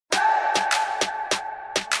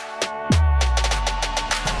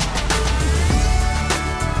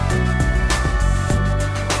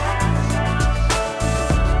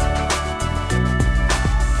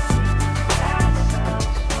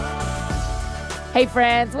Hey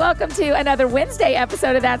friends, welcome to another Wednesday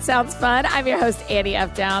episode of That Sounds Fun. I'm your host, Annie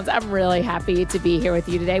F. Downs. I'm really happy to be here with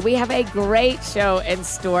you today. We have a great show in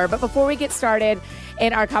store, but before we get started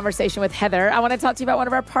in our conversation with Heather, I want to talk to you about one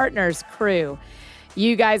of our partners, Cru.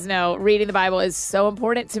 You guys know reading the Bible is so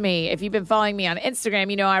important to me. If you've been following me on Instagram,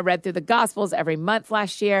 you know I read through the Gospels every month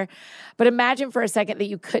last year. But imagine for a second that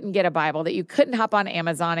you couldn't get a Bible, that you couldn't hop on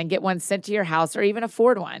Amazon and get one sent to your house or even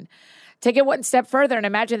afford one. Take it one step further and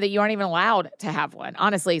imagine that you aren't even allowed to have one.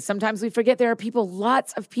 Honestly, sometimes we forget there are people,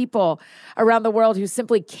 lots of people around the world who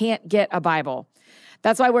simply can't get a Bible.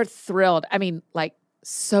 That's why we're thrilled.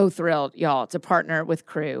 So thrilled, y'all, to partner with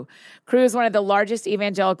Cru. Cru is one of the largest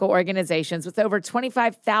evangelical organizations with over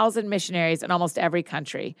 25,000 missionaries in almost every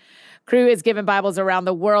country. Cru is giving Bibles around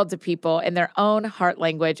the world to people in their own heart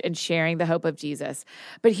language and sharing the hope of Jesus.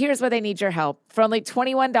 But here's where they need your help. For only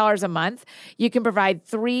 $21 a month, you can provide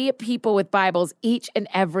 3 people with Bibles each and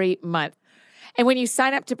every month. And when you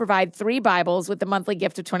sign up to provide 3 Bibles with the monthly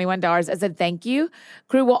gift of $21 as a thank you,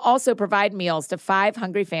 Cru will also provide meals to 5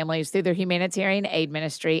 hungry families through their humanitarian aid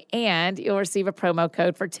ministry, and you'll receive a promo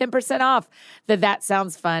code for 10% off the That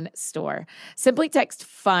Sounds Fun store. Simply text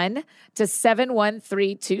FUN to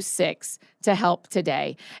 71326 to help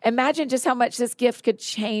today. Imagine just how much this gift could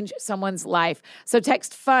change someone's life. So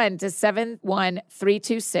text FUN to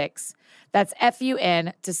 71326. That's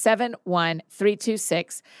FUN to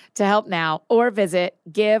 71326 to help now, or visit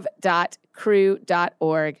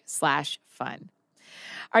give.cru.org/fun.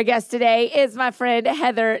 Our guest today is my friend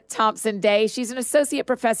Heather Thompson Day. She's an associate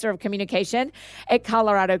professor of communication at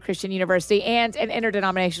Colorado Christian University and an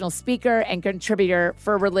interdenominational speaker and contributor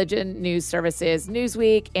for religion news services,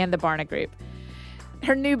 Newsweek, and the Barna Group.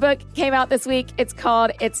 Her new book came out this week. It's called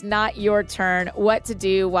It's Not Your Turn, What to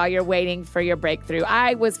Do While You're Waiting for Your Breakthrough.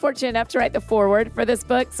 I was fortunate enough to write the foreword for this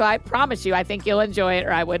book, so I promise you I think you'll enjoy it,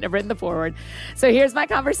 or I wouldn't have written the foreword. So here's my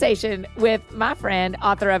conversation with my friend,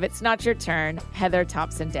 author of It's Not Your Turn, Heather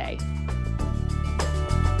Thompson Day.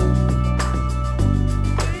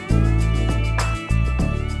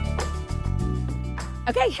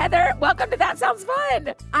 Okay, Heather, welcome to That Sounds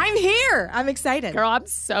Fun. I'm here. I'm excited. Girl, I'm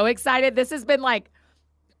so excited. This has been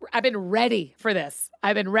I've been ready for this.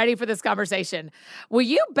 I've been ready for this conversation. Will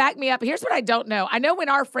you back me up? Here's what I don't know. I know when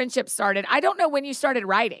our friendship started. I don't know when you started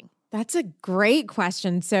writing. That's a great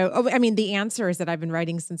question. So, the answer is that I've been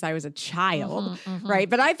writing since I was a child, right?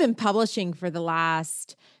 But I've been publishing for the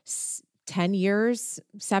last 10 years,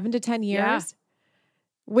 7 to 10 years. Yeah.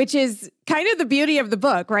 Which is kind of the beauty of the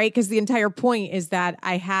book, right? Because the entire point is that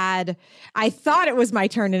I thought it was my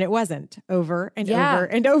turn and it wasn't, over and over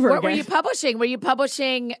and over again. What were you publishing? Were you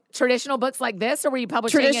publishing traditional books like this, or were you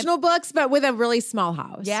publishing traditional books, but with a really small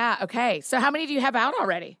house? Yeah, okay. So how many do you have out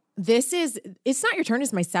already? It's Not Your Turn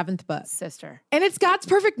is my 7th book. Sister. And it's God's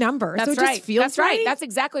perfect number. That's so it right. just feels That's right. That's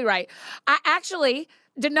exactly right.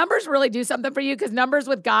 Did numbers really do something for you? Because numbers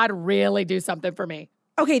with God really do something for me.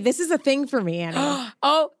 Okay, this is a thing for me, Annie.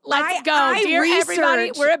 Let's go. Dear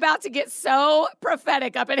everybody, we're about to get so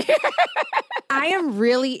prophetic up in here. I am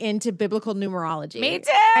really into biblical numerology. Me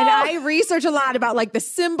too. And I research a lot about the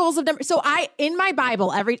symbols of numbers. So in my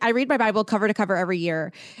Bible, I read my Bible cover to cover every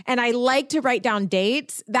year. And I like to write down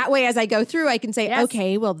dates. That way, as I go through, I can say,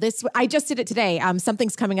 okay, well, I just did it today.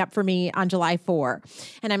 Something's coming up for me on July 4.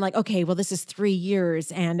 And I'm like, okay, well, this is 3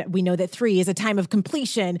 years. And we know that 3 is a time of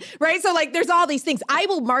completion, right? So there's all these things. I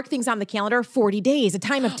will mark things on the calendar, 40 days, a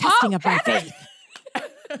time of testing of my faith.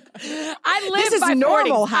 This is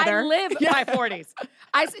normal, Heather. I live by 40s.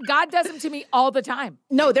 God does them to me all the time.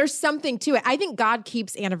 No, there's something to it. I think God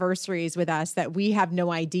keeps anniversaries with us that we have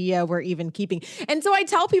no idea we're even keeping. And so I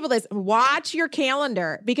tell people this, watch your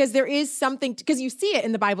calendar, because there is something, because you see it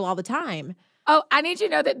in the Bible all the time. Oh, I need you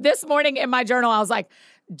to know that this morning in my journal, I was like,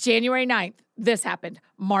 January 9th, this happened.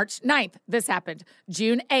 March 9th, this happened.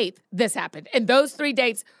 June 8th, this happened. And those 3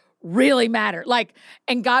 dates really matter.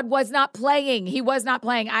 And God was not playing. He was not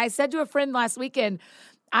playing. I said to a friend last weekend,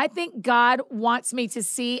 I think God wants me to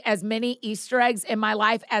see as many Easter eggs in my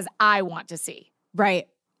life as I want to see. Right.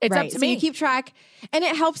 It's up to me. You keep track, and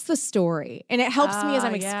it helps the story, and it helps me as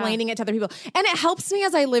I'm explaining it to other people, and it helps me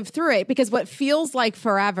as I live through it, because what feels like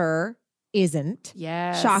forever isn't.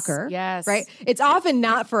 Yes. Shocker. Yes. Right? It's often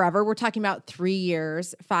not forever. We're talking about 3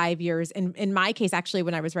 years, 5 years. And in my case, actually,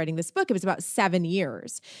 when I was writing this book, it was about 7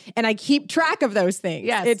 years. And I keep track of those things.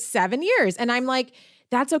 Yes. It's 7 years. And I'm like,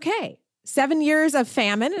 that's okay. 7 years of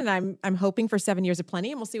famine, and I'm hoping for 7 years of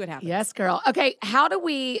plenty, and we'll see what happens. Yes, girl. Okay, how do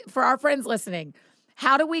we, for our friends listening,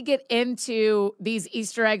 how do we get into these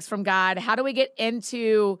Easter eggs from God? How do we get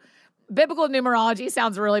into biblical numerology?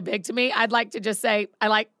 Sounds really big to me. I'd like to just say I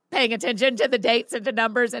like paying attention to the dates and to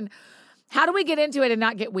numbers. And How do we get into it and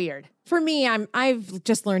not get weird? For me, I've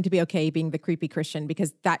just learned to be okay being the creepy Christian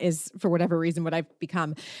because that is, for whatever reason, what I've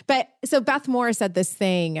become. But so Beth Moore said this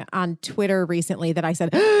thing on Twitter recently that I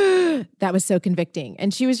said, that was so convicting.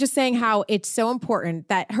 And she was just saying how it's so important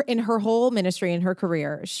that in her whole ministry, in her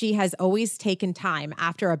career, she has always taken time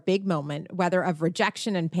after a big moment, whether of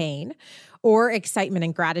rejection and pain or excitement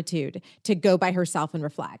and gratitude, to go by herself and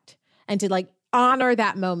reflect and to honor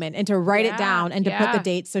that moment and to write it down and to put the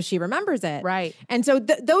date so she remembers it. Right. And so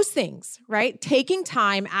those things, right? Taking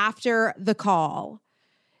time after the call,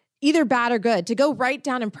 either bad or good, to go write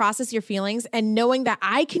down and process your feelings and knowing that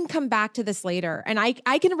I can come back to this later and I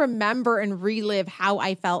can remember and relive how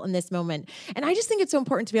I felt in this moment. And I just think it's so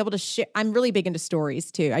important to be able to share. I'm really big into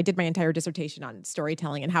stories too. I did my entire dissertation on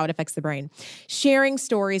storytelling and how it affects the brain. Sharing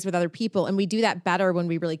stories with other people. And we do that better when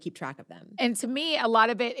we really keep track of them. And to me, a lot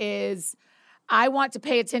of it is I want to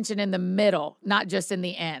pay attention in the middle, not just in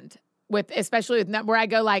the end, especially with where I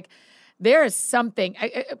go there is something,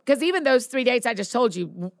 because even those 3 dates I just told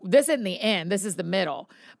you, this isn't the end, this is the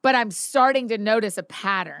middle, but I'm starting to notice a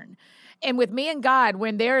pattern. And with me and God,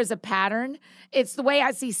 when there is a pattern, it's the way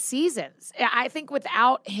I see seasons. I think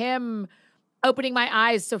without him opening my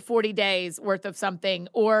eyes to 40 days worth of something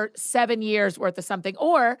or 7 years worth of something,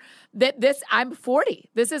 or I'm 40.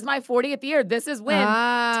 This is my 40th year. This is when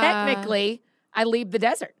technically I leave the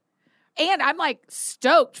desert. And I'm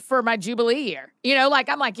stoked for my Jubilee year.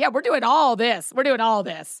 I'm yeah, we're doing all this. We're doing all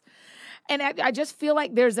this. And I just feel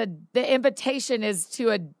like the invitation is to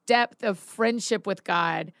a depth of friendship with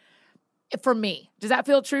God for me. Does that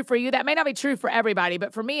feel true for you? That may not be true for everybody,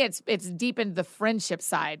 but for me, it's deepened the friendship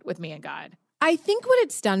side with me and God. I think what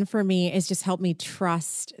it's done for me is just help me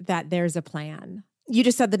trust that there's a plan. You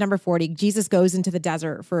just said the number 40. Jesus goes into the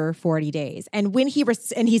desert for 40 days. And when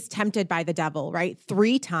he's tempted by the devil, right?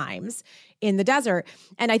 3 times in the desert.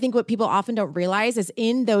 And I think what people often don't realize is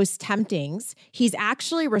in those temptings, he's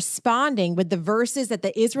actually responding with the verses that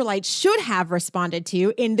the Israelites should have responded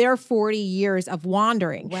to in their 40 years of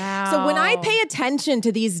wandering. Wow. So when I pay attention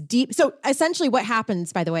to these so essentially what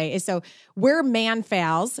happens, by the way, is so where man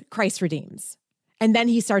fails, Christ redeems. And then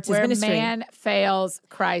he starts his ministry. Where man fails,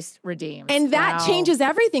 Christ redeems. And that changes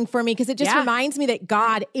everything for me because it just reminds me that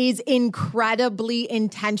God is incredibly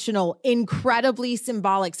intentional, incredibly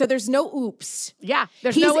symbolic. So there's no oops. Yeah,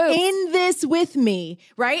 He's in this with me,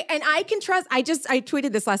 right? And I can trust. I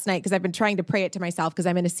tweeted this last night because I've been trying to pray it to myself because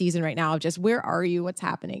I'm in a season right now of just, where are you? What's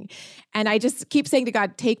happening? And I just keep saying to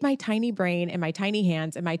God, take my tiny brain and my tiny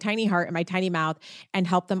hands and my tiny heart and my tiny mouth and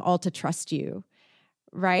help them all to trust you,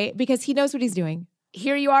 right? Because he knows what he's doing.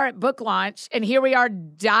 Here you are at book launch, and here we are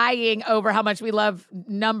dying over how much we love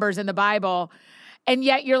numbers in the Bible. And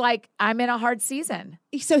yet you're I'm in a hard season.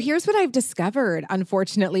 So here's what I've discovered.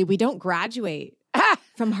 Unfortunately, we don't graduate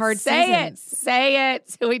from hard seasons. Say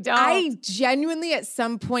it. We don't. I genuinely at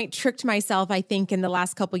some point tricked myself, I think, in the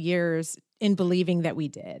last couple of years in believing that we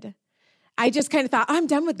did. I just kind of thought, I'm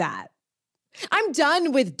done with that. I'm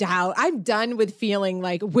done with doubt. I'm done with feeling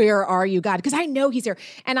where are you, God? Because I know he's here.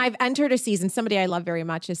 And I've entered a season, somebody I love very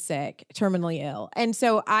much is sick, terminally ill. And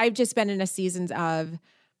so I've just been in a season of,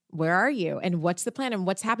 where are you? And what's the plan? And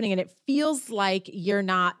what's happening? And it feels like you're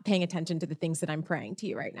not paying attention to the things that I'm praying to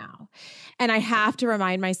you right now. And I have to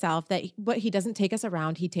remind myself that he doesn't take us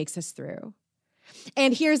around, he takes us through.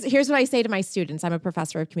 And here's what I say to my students. I'm a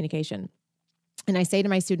professor of communication. And I say to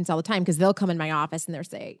my students all the time, because they'll come in my office and they'll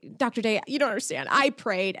say, Dr. Day, you don't understand. I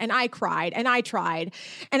prayed and I cried and I tried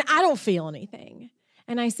and I don't feel anything.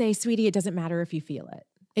 And I say, sweetie, it doesn't matter if you feel it.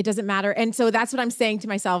 It doesn't matter. And so that's what I'm saying to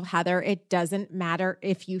myself, Heather. It doesn't matter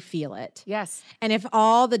if you feel it. Yes. And if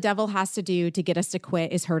all the devil has to do to get us to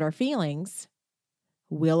quit is hurt our feelings,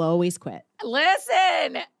 we'll always quit.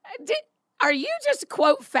 Listen, are you just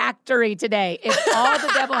quote factory today? If all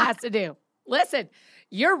the devil has to do. Listen,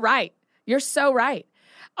 you're right. You're so right.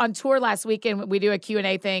 On tour last weekend, we do a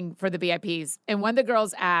Q&A thing for the VIPs. And one of the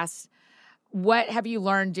girls asked, what have you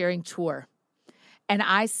learned during tour? And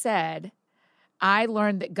I said, I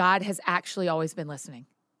learned that God has actually always been listening.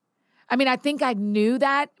 I mean, I think I knew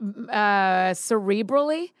that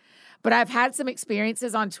cerebrally, but I've had some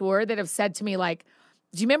experiences on tour that have said to me do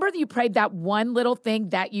you remember that you prayed that one little thing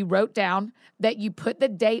that you wrote down, that you put the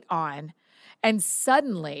date on, and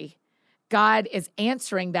suddenly God is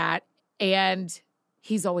answering that. And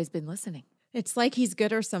he's always been listening. It's like he's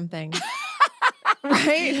good or something.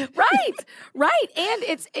 Right? Right.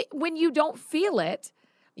 And when you don't feel it.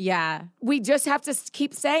 Yeah. We just have to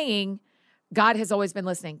keep saying, God has always been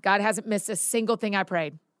listening. God hasn't missed a single thing I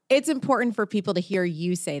prayed. It's important for people to hear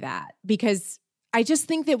you say that because I just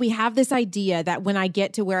think that we have this idea that when I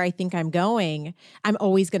get to where I think I'm going, I'm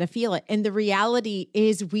always going to feel it. And the reality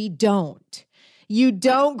is we don't. You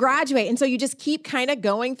don't graduate. And so you just keep kind of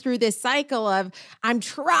going through this cycle of I'm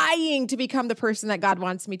trying to become the person that God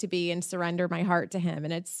wants me to be and surrender my heart to him.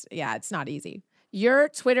 And it's not easy. Your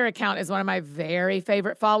Twitter account is one of my very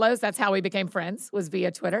favorite follows. That's how we became friends, was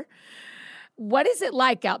via Twitter. What is it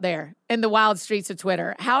like out there in the wild streets of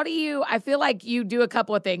Twitter? I feel like you do a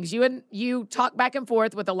couple of things. You talk back and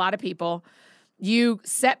forth with a lot of people. You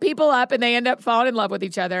set people up and they end up falling in love with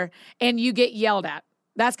each other, and you get yelled at.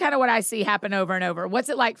 That's kind of what I see happen over and over. What's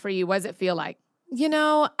it like for you? What does it feel like?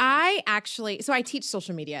 I teach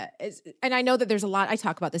social media, and I know that there's a lot, I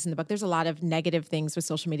talk about this in the book, there's a lot of negative things with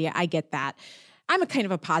social media. I get that. I'm a kind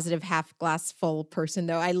of a positive half glass full person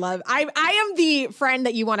though. I am the friend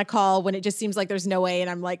that you want to call when it just seems like there's no way. And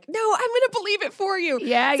I'm like, no, I'm going to believe it for you.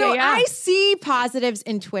 Yeah. I see positives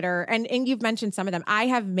in Twitter and you've mentioned some of them. I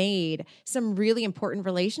have made some really important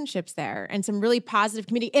relationships there and some really positive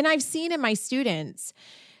community. And I've seen in my students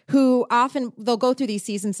who often they'll go through these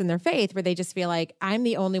seasons in their faith where they just feel like I'm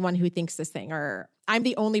the only one who thinks this thing, or I'm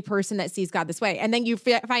the only person that sees God this way. And then you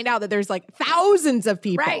find out that there's like thousands of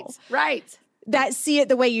people. Right. That see it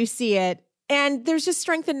the way you see it. And there's just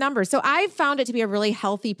strength in numbers. So I've found it to be a really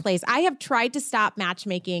healthy place. I have tried to stop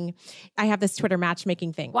matchmaking. I have this Twitter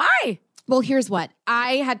matchmaking thing. Why? Well, here's what.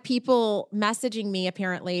 I had people messaging me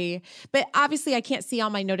apparently, but obviously I can't see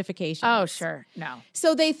all my notifications. Oh, sure. No.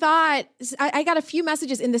 So they thought, I got a few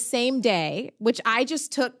messages in the same day, which I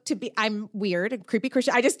just took to be, I'm weird, a creepy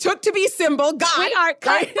Christian. I just took to be symbol. God. We are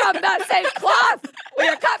cut from the same cloth. We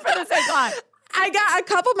are cut from the same cloth. I got a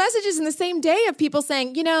couple messages in the same day of people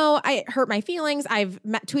saying, I hurt my feelings. I've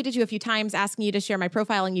tweeted you a few times asking you to share my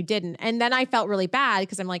profile and you didn't. And then I felt really bad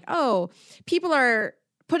because I'm like, oh, people are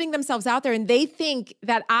putting themselves out there and they think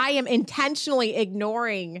that I am intentionally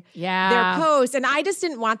ignoring their posts. And I just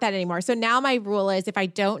didn't want that anymore. So now my rule is if I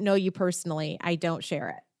don't know you personally, I don't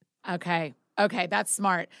share it. Okay. That's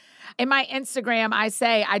smart. In my Instagram, I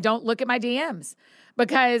say I don't look at my DMs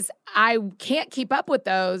because I can't keep up with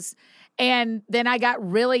those. And then I got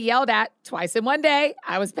really yelled at twice in one day.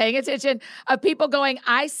 I was paying attention of people going,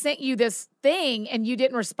 I sent you this thing and you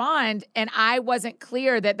didn't respond. And I wasn't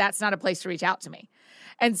clear that that's not a place to reach out to me.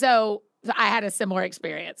 And so I had a similar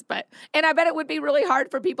experience, and I bet it would be really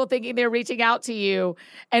hard for people thinking they're reaching out to you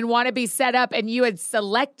and want to be set up and you had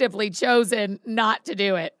selectively chosen not to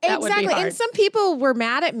do it. That exactly. Would be hard. And some people were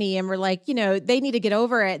mad at me and were like, they need to get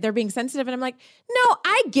over it. They're being sensitive. And I'm like, no,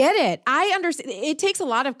 I get it. I understand. It takes a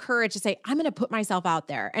lot of courage to say, I'm going to put myself out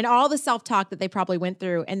there and all the self-talk that they probably went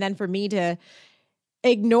through. And then for me to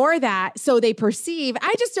ignore that so they perceive,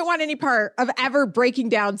 I just don't want any part of ever breaking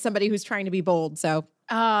down somebody who's trying to be bold. So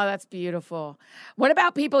oh, that's beautiful. What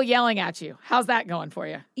about people yelling at you? How's that going for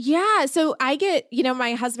you? Yeah. So I get,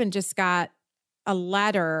 my husband just got a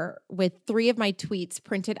letter with 3 of my tweets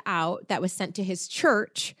printed out that was sent to his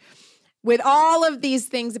church with all of these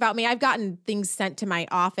things about me. I've gotten things sent to my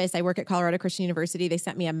office. I work at Colorado Christian University. They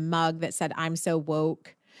sent me a mug that said, I'm so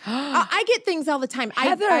woke. I get things all the time.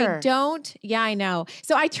 Heather. I don't. Yeah, I know.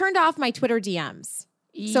 So I turned off my Twitter DMs.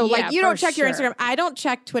 So you don't check your Instagram. I don't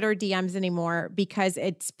check Twitter DMs anymore because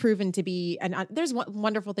it's proven to be, there's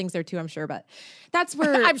wonderful things there too, I'm sure, but that's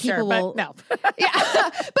where I'm people sure, will. No. Yeah,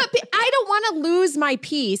 but I don't want to lose my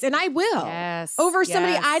peace, and I will over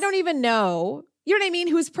somebody I don't even know. You know what I mean?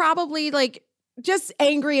 Who's probably like just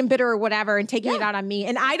angry and bitter or whatever and taking it out on me.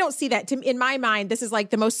 And I don't see that. In my mind, this is like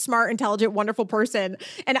the most smart, intelligent, wonderful person,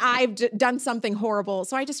 and I've done something horrible.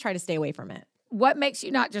 So I just try to stay away from it. What makes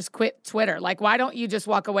you not just quit Twitter? Like, why don't you just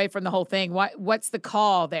walk away from the whole thing? What's the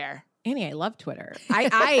call there? Annie, I love Twitter.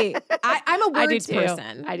 I'm a words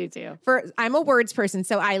person. I do too. I'm a words person,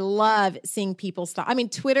 so I love seeing people stop. I mean,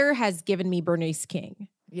 Twitter has given me Bernice King.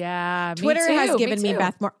 Yeah, Twitter has given me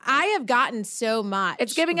Beth Moore. I have gotten so much.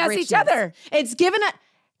 It's giving us richness. each other. It's given us.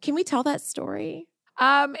 Can we tell that story?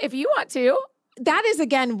 If you want to. That is,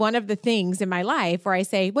 again, one of the things in my life where I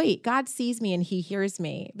say, wait, God sees me and he hears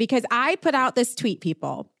me. Because I put out this tweet,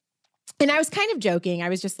 people. And I was kind of joking. I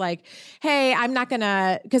was just like, hey, I'm not going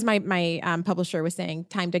to, because my publisher was saying,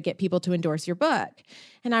 time to get people to endorse your book.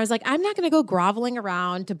 And I was like, I'm not going to go groveling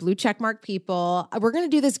around to blue checkmark people. We're going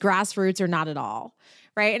to do this grassroots or not at all.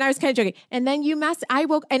 Right. And I was kind of joking. And then I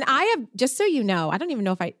woke, and I have, just so you know, I don't even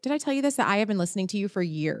know if did I tell you this, that I have been listening to you for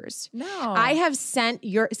years. No. I have sent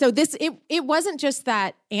it wasn't just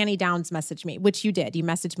that Annie Downs messaged me, which you did. You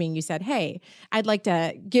messaged me and you said, hey, I'd like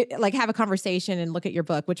to have a conversation and look at your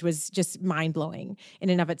book, which was just mind blowing in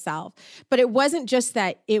and of itself. But it wasn't just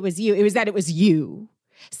that it was you. It was that it was you.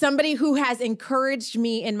 somebody who has encouraged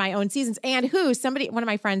me in my own seasons, and one of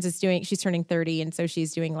my friends she's turning 30. And so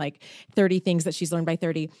she's doing like 30 things that she's learned by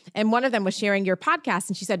 30. And one of them was sharing your podcast.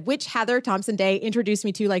 And she said, which Heather Thompson Day introduced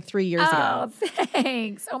me to like 3 years ago. Oh,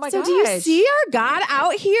 thanks. Oh my gosh. So do you see our God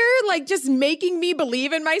out here, like just making me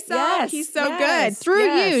believe in myself? Yes, He's so good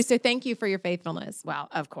through you. So thank you for your faithfulness. Well,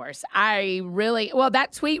 of course.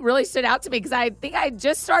 That tweet really stood out to me because I think I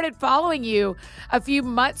just started following you a few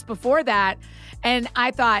months before that. And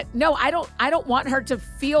I thought, no, I don't want her to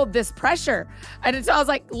feel this pressure. And so I was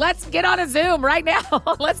like, let's get on a Zoom right now.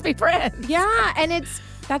 Let's be friends. Yeah. And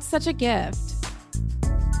that's such a gift.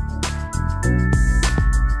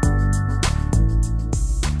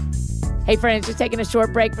 Hey friends, just taking a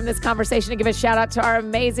short break from this conversation to give a shout out to our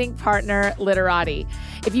amazing partner, Literati.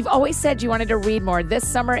 If you've always said you wanted to read more, this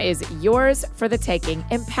summer is yours for the taking.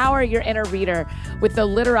 Empower your inner reader with the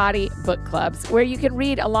Literati book clubs, where you can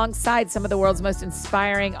read alongside some of the world's most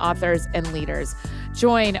inspiring authors and leaders.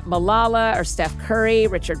 Join Malala or Steph Curry,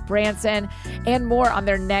 Richard Branson, and more on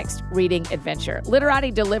their next reading adventure.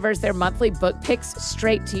 Literati delivers their monthly book picks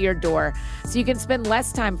straight to your door, so you can spend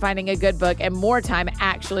less time finding a good book and more time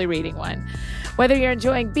actually reading one. Whether you're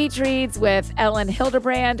enjoying beach reads with Ellen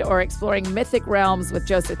Hildebrand or exploring mythic realms with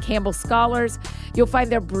Joseph Campbell scholars, you'll find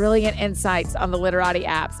their brilliant insights on the Literati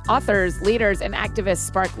apps. Authors, leaders, and activists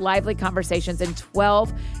spark lively conversations in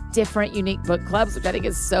 12 different unique book clubs, which I think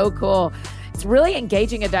is so cool. It's really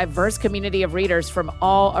engaging a diverse community of readers from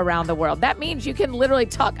all around the world. That means you can literally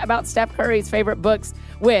talk about Steph Curry's favorite books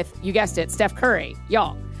with, you guessed it, Steph Curry.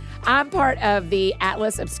 Y'all, I'm part of the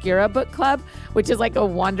Atlas Obscura book club, which is like a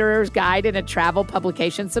wanderer's guide and a travel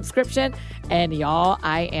publication subscription. And y'all,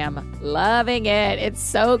 I am loving it. It's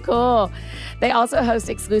so cool. They also host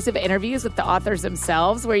exclusive interviews with the authors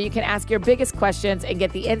themselves, where you can ask your biggest questions and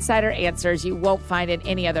get the insider answers you won't find in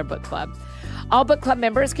any other book club. All book club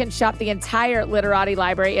members can shop the entire Literati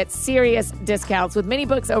library at serious discounts, with many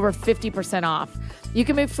books over 50% off. You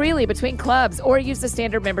can move freely between clubs or use the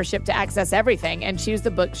standard membership to access everything and choose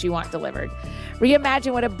the books you want delivered.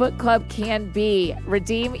 Reimagine what a book club can be.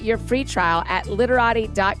 Redeem your free trial at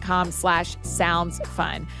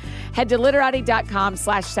literati.com/soundsfun. Head to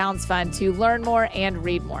literati.com/soundsfun to learn more and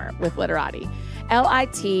read more with Literati.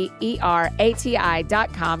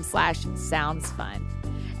 LITERATI.com/soundsfun.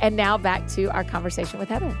 And now back to our conversation with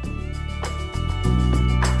Heather.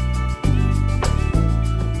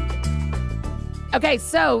 Okay,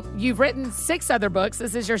 so you've written 6 other books.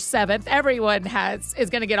 This is your 7th. Everyone is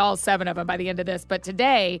going to get all 7 of them by the end of this. But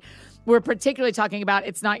today, we're particularly talking about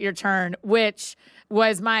It's Not Your Turn, which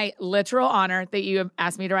was my literal honor that you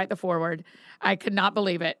asked me to write the foreword. I could not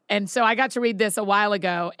believe it. And so I got to read this a while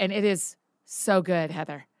ago, and it is so good,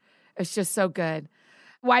 Heather. It's just so good.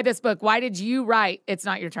 Why this book? Why did you write It's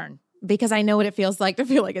Not Your Turn? Because I know what it feels like to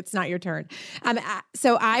feel like it's not your turn.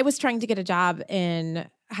 So I was trying to get a job in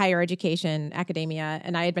higher education, academia,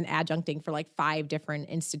 and I had been adjuncting for like 5 different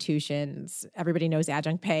institutions. Everybody knows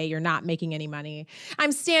adjunct pay. You're not making any money.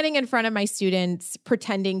 I'm standing in front of my students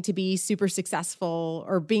pretending to be super successful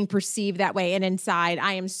or being perceived that way. And inside,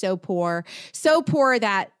 I am so poor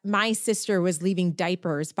that my sister was leaving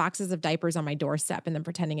boxes of diapers on my doorstep and then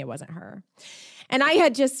pretending it wasn't her. And I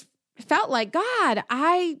had just felt like, God,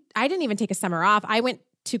 I didn't even take a summer off. I went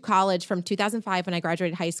to college from 2005 when I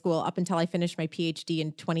graduated high school up until I finished my PhD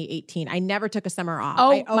in 2018. I never took a summer off.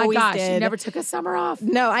 Oh my gosh, you never took a summer off?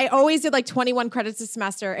 No, I always did like 21 credits a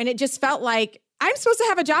semester. And it just felt like I'm supposed to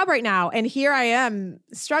have a job right now. And here I am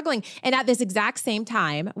struggling. And at this exact same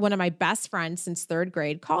time, one of my best friends since 3rd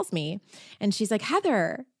grade calls me and she's like,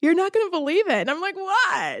 Heather, you're not going to believe it. And I'm like,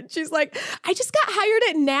 what? She's like, I just got hired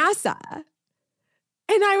at NASA.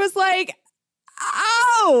 And I was like,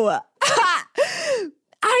 oh,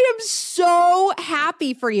 I am so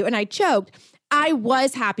happy for you. And I choked. I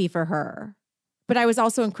was happy for her, but I was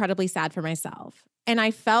also incredibly sad for myself. And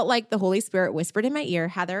I felt like the Holy Spirit whispered in my ear,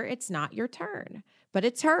 Heather, it's not your turn, but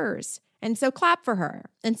it's hers. And so clap for her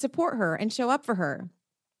and support her and show up for her.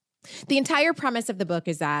 The entire premise of the book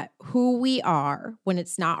is that who we are when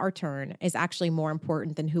it's not our turn is actually more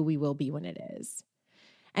important than who we will be when it is.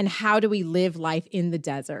 And how do we live life in the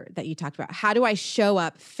desert that you talked about? How do I show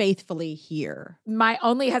up faithfully here? My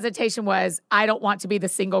only hesitation was I don't want to be the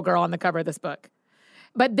single girl on the cover of this book.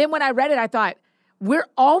 But then when I read it, I thought, we're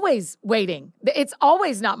always waiting. It's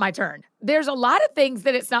always not my turn. There's a lot of things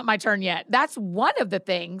that it's not my turn yet. That's one of the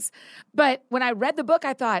things. But when I read the book,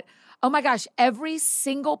 I thought, oh my gosh, every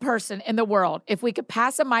single person in the world, if we could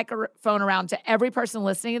pass a microphone around to every person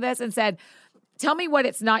listening to this and said, tell me what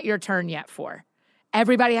it's not your turn yet for.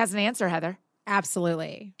 Everybody has an answer, Heather.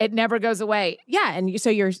 Absolutely. It never goes away. Yeah. And so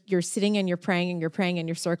you're sitting and you're praying and you're praying and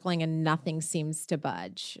you're circling and nothing seems to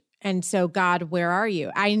budge. And so, God, where are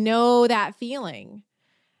you? I know that feeling.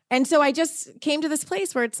 And so I just came to this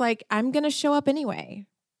place where it's like, I'm going to show up anyway.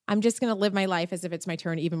 I'm just going to live my life as if it's my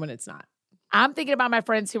turn, even when it's not. I'm thinking about my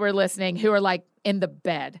friends who are listening, who are like in the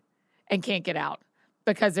bed and can't get out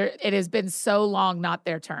because it has been so long not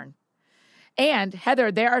their turn. And Heather,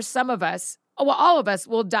 there are some of us, well, all of us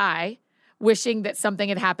will die wishing that something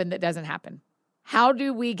had happened that doesn't happen. How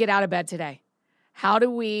do we get out of bed today? How do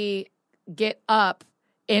we get up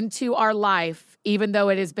into our life, even though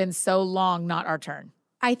it has been so long not our turn?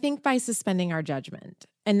 I think by suspending our judgment.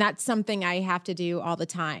 And that's something I have to do all the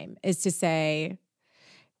time, is to say,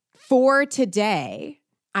 for today,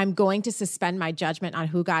 I'm going to suspend my judgment on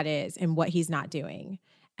who God is and what he's not doing.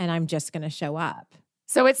 And I'm just going to show up.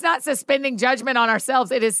 So it's not suspending judgment on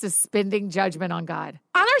ourselves. It is suspending judgment on God.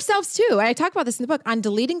 On ourselves too. I talk about this in the book, on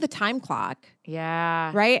deleting the time clock.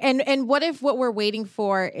 Yeah. Right? And what if what we're waiting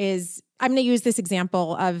for is, I'm going to use this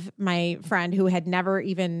example of my friend who had never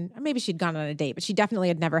even, maybe she'd gone on a date, but she definitely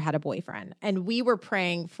had never had a boyfriend. And we were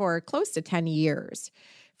praying for close to 10 years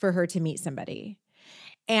for her to meet somebody.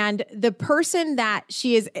 And the person that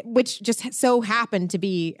she is, which just so happened to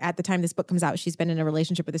be at the time this book comes out, she's been in a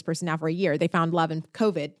relationship with this person now for a year. They found love in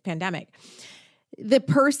COVID pandemic. The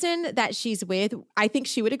person that she's with, I think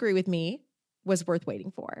she would agree with me, was worth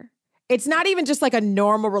waiting for. It's not even just like a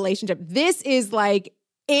normal relationship. This is like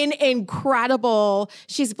an incredible,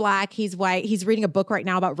 she's Black, he's white. He's reading a book right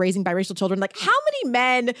now about raising biracial children. Like, how many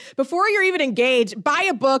men, before you're even engaged, buy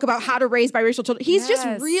a book about how to raise biracial children? He's just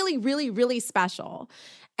really, really, really special.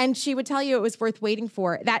 And she would tell you it was worth waiting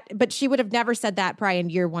for that, but she would have never said that probably in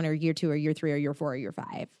year 1 or year 2 or year 3 or year 4 or year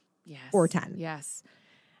 5 or 10. Yes.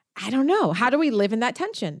 I don't know. How do we live in that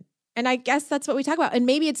tension? And I guess that's what we talk about. And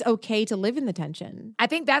maybe it's okay to live in the tension. I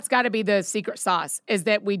think that's got to be the secret sauce, is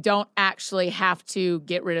that we don't actually have to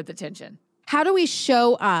get rid of the tension. How do we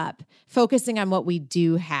show up focusing on what we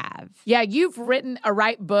do have? Yeah, you've written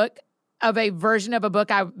a book of a version of a book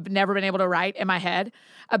I've never been able to write in my head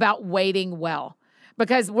about waiting well.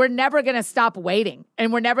 Because we're never going to stop waiting,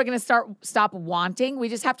 and we're never going to stop wanting. We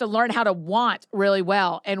just have to learn how to want really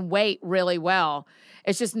well and wait really well.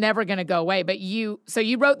 It's just never going to go away. But you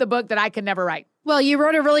wrote the book that I could never write. Well, you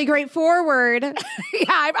wrote a really great foreword. Yeah,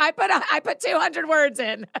 I put 200 words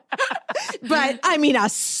in. But I mean, a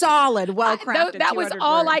solid, well-crafted that was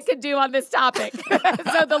all words. I could do on this topic.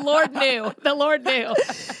 So the Lord knew. The Lord knew.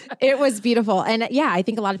 It was beautiful. And yeah, I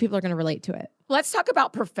think a lot of people are going to relate to it. Let's talk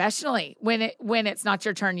about professionally when it's not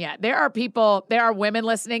your turn yet. There are women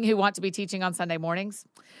listening who want to be teaching on Sunday mornings.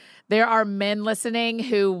 There are men listening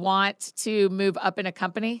who want to move up in a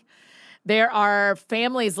company. There are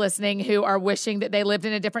families listening who are wishing that they lived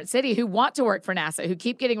in a different city, who want to work for NASA, who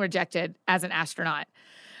keep getting rejected as an astronaut.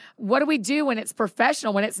 What do we do when it's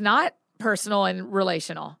professional, when it's not personal and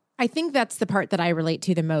relational? I think that's the part that I relate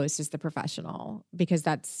to the most, is the professional, because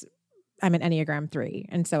I'm an Enneagram 3.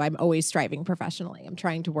 And so I'm always striving professionally. I'm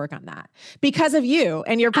trying to work on that. Because of you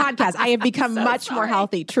and your podcast, I have become much more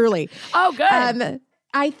healthy, truly. Oh, good.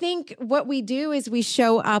 I think what we do is we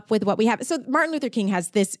show up with what we have. So Martin Luther King has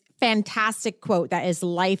this fantastic quote that is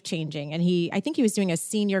life-changing. And I think he was doing a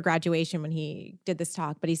senior graduation when he did this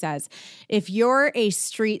talk, but he says, if you're a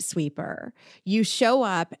street sweeper, you show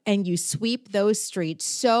up and you sweep those streets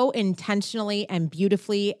so intentionally and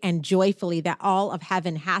beautifully and joyfully that all of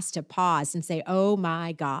heaven has to pause and say, oh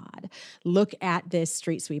my God, look at this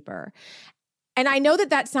street sweeper. And I know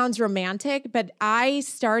that sounds romantic, but I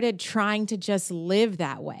started trying to just live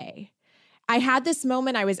that way. I had this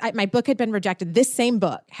moment, my book had been rejected. This same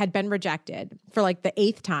book had been rejected for like the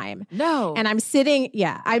 8th time. No. And I'm sitting,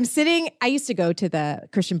 I used to go to the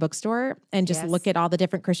Christian bookstore and just look at all the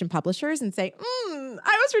different Christian publishers and say, I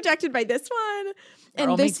was rejected by this one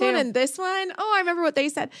and this one and this one. Oh, I remember what they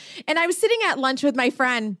said. And I was sitting at lunch with my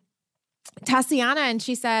friend, Tatiana, and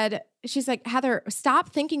she's like, Heather, stop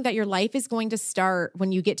thinking that your life is going to start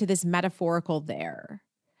when you get to this metaphorical there.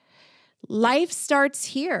 Life starts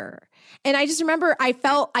here. And I just remember I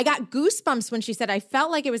got goosebumps when she said, I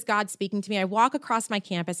felt like it was God speaking to me. I walk across my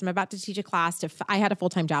campus. I'm about to teach a class I had a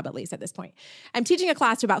full-time job at least at this point. I'm teaching a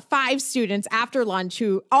class to about 5 students after lunch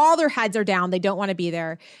who all their heads are down. They don't want to be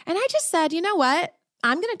there. And I just said, you know what?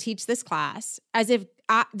 I'm going to teach this class as if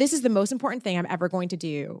this is the most important thing I'm ever going to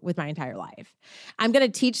do with my entire life. I'm going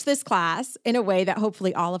to teach this class in a way that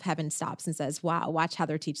hopefully all of heaven stops and says, wow, watch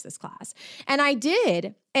Heather teach this class. And I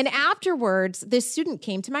did. And afterwards, this student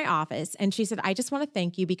came to my office and she said, I just want to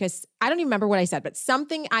thank you because I don't even remember what I said, but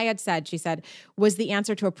something I had said, she said, was the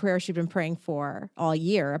answer to a prayer she'd been praying for all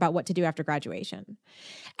year about what to do after graduation.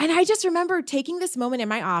 And I just remember taking this moment in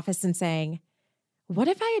my office and saying, what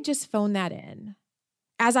if I had just phoned that in?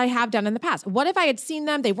 As I have done in the past. What if I had seen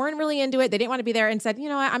them, they weren't really into it, they didn't want to be there, and said, you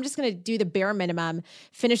know what, I'm just going to do the bare minimum,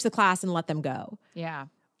 finish the class and let them go. Yeah.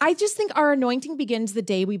 I just think our anointing begins the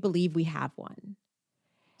day we believe we have one.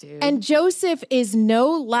 Dude. And Joseph is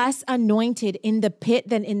no less anointed in the pit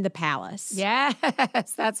than in the palace. Yes,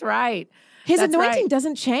 that's right. His anointing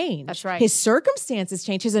doesn't change. That's right. His circumstances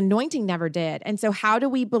change. His anointing never did. And so how do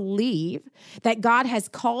we believe that God has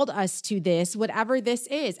called us to this, whatever this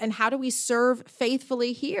is? And how do we serve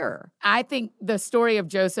faithfully here? I think the story of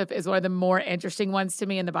Joseph is one of the more interesting ones to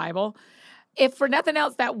me in the Bible. If for nothing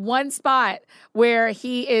else, that one spot where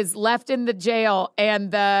he is left in the jail and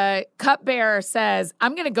the cupbearer says,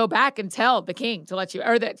 I'm going to go back and tell the king to let you,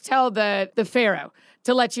 or tell the Pharaoh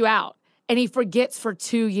to let you out. And he forgets for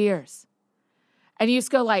 2 years. And you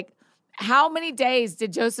just go like, how many days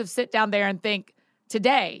did Joseph sit down there and think,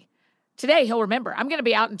 today he'll remember. I'm going to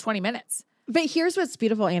be out in 20 minutes. But here's what's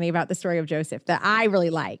beautiful, Annie, about the story of Joseph that I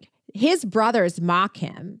really like. His brothers mock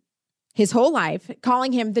him his whole life,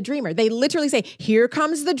 calling him the dreamer. They literally say, here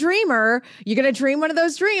comes the dreamer. You're going to dream one of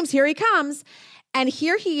those dreams. Here he comes. And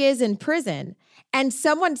here he is in prison. And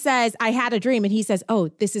someone says, I had a dream. And he says, oh,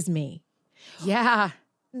 this is me. Yeah.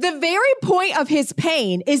 The very point of his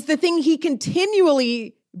pain is the thing he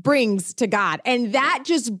continually brings to God. And that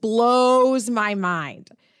just blows my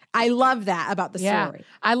mind. I love that about the story.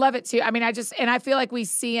 I love it too. I mean, I feel like we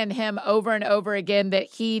see in him over and over again that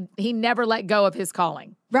he never let go of his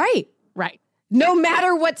calling. Right. Right. No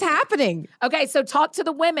matter what's happening. Okay, so talk to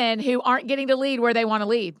the women who aren't getting to lead where they want to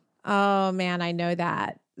lead. Oh man, I know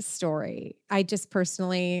that story. I just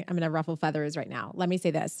personally, I'm going to ruffle feathers right now. Let me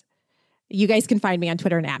say this. You guys can find me on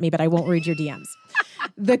Twitter and at me, but I won't read your DMs.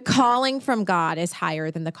 The calling from God is higher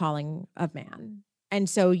than the calling of man. And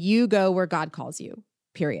so you go where God calls you,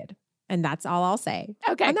 period. And that's all I'll say.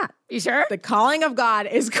 Okay. On that. You sure? The calling of God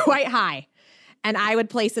is quite high. And I would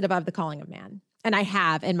place it above the calling of man. And I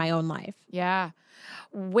have in my own life. Yeah.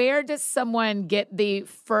 Where does someone get the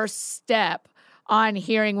first step on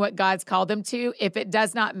hearing what God's called them to if it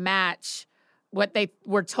does not match what they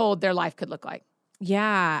were told their life could look like?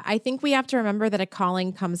 Yeah, I think we have to remember that a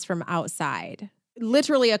calling comes from outside.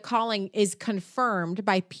 Literally, a calling is confirmed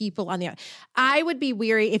by people on the outside. I would be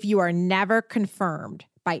weary if you are never confirmed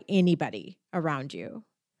by anybody around you,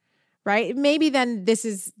 right? Maybe then this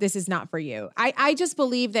is not for you. I just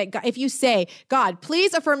believe that God, if you say, God,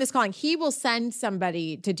 please affirm this calling, he will send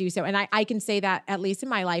somebody to do so. And I can say that, at least in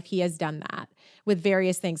my life, he has done that with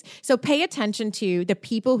various things. So pay attention to the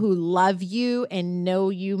people who love you and know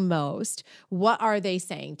you most. What are they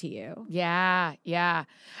saying to you? Yeah.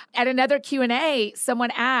 At another Q&A, someone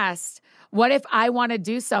asked, what if I want to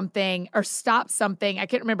do something or stop something? I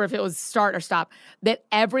can't remember if it was start or stop, that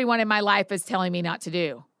everyone in my life is telling me not to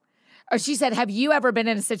do. Or she said, have you ever been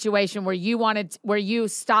in a situation where you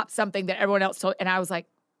stopped something that everyone else told? And I was like,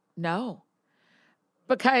 no.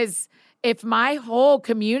 Because if my whole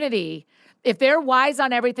community, if they're wise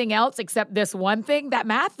on everything else except this one thing, that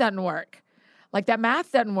math doesn't work.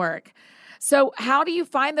 So how do you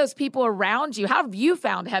find those people around you? How have you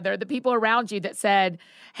found, Heather, the people around you that said,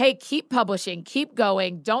 hey, keep publishing, keep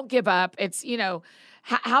going, don't give up? It's,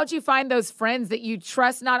 how'd you find those friends that you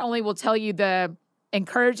trust not only will tell you the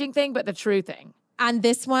encouraging thing, but the true thing? On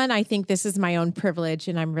this one, I think this is my own privilege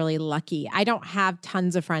and I'm really lucky. I don't have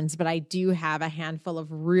tons of friends, but I do have a handful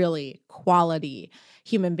of really quality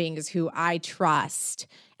human beings who I trust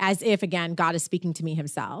as if, again, God is speaking to me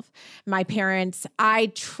himself. My parents, I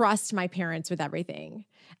trust my parents with everything.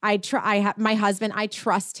 My husband, I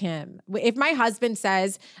trust him. If my husband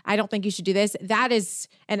says, I don't think you should do this, that is,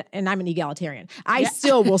 and I'm an egalitarian, I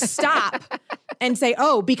still will stop and say,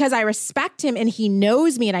 oh, because I respect him and he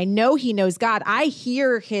knows me and I know he knows God, I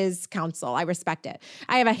hear his counsel. I respect it.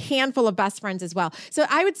 I have a handful of best friends as well. So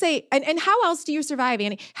I would say, and how else do you survive,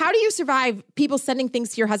 Annie? How do you survive people sending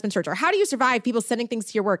things to your husband's church? Or how do you survive people sending things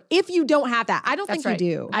to your work if you don't have that? I don't think you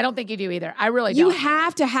do. I don't think you do either. I really don't. You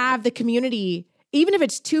have to have the community. Even if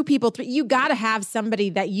it's 2 people, 3, you got to have somebody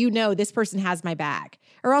that this person has my back,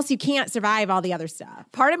 or else you can't survive all the other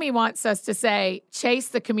stuff. Part of me wants us to say, chase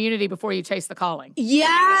the community before you chase the calling.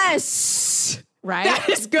 Yes. Right? That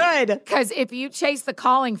is good. Because if you chase the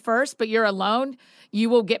calling first, but you're alone, you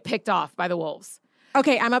will get picked off by the wolves.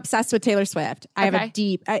 Okay, I'm obsessed with Taylor Swift. I have a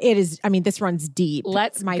deep, this runs deep.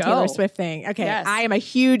 Let's my go. Taylor Swift thing. Okay, yes. I am a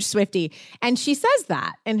huge Swiftie. And she says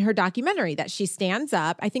that in her documentary, that she stands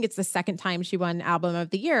up. I think it's the second time she won Album of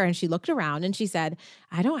the Year. And she looked around and she said,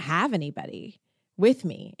 I don't have anybody with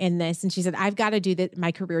me in this. And she said, I've got to do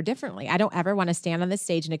my career differently. I don't ever want to stand on this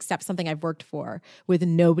stage and accept something I've worked for with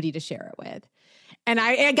nobody to share it with. And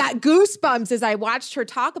I got goosebumps as I watched her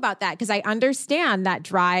talk about that, because I understand that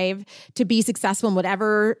drive to be successful in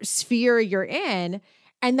whatever sphere you're in.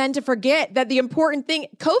 And then to forget that the important thing,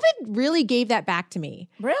 COVID really gave that back to me.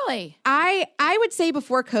 Really? I would say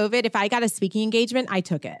before COVID, if I got a speaking engagement, I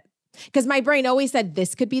took it. Because my brain always said,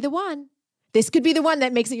 this could be the one. This could be the one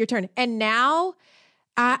that makes it your turn. And now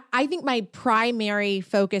I think my primary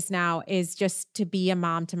focus now is just to be a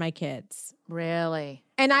mom to my kids. Really?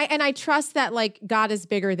 And I trust that, like, God is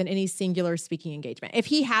bigger than any singular speaking engagement. If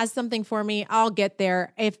he has something for me, I'll get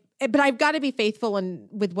there. But I've got to be faithful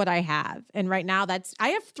with what I have. And right now I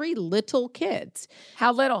have 3 little kids.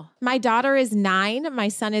 How little? My daughter is 9, my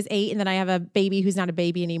son is 8, and then I have a baby who's not a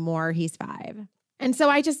baby anymore. He's 5. And so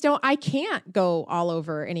I can't go all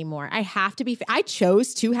over anymore. I have to I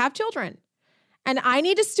chose to have children. And I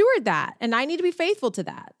need to steward that. And I need to be faithful to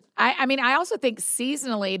that. I mean, I also think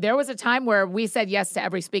seasonally, there was a time where we said yes to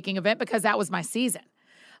every speaking event because that was my season.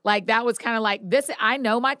 Like, that was kind of like this. I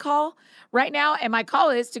know my call right now, and my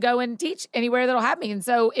call is to go and teach anywhere that'll have me. And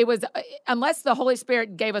so it was, unless the Holy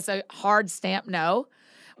Spirit gave us a hard stamp no,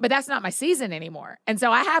 but that's not my season anymore. And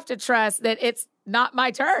so I have to trust that it's not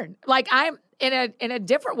my turn. Like, I'm in a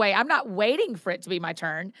different way. I'm not waiting for it to be my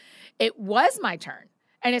turn. It was my turn,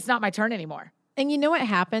 and it's not my turn anymore. And you know what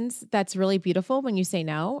happens that's really beautiful when you say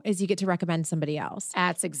no is you get to recommend somebody else.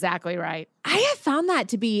 That's exactly right. I have found that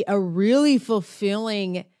to be a really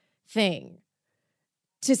fulfilling thing,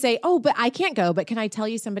 to say, oh, but I can't go, but can I tell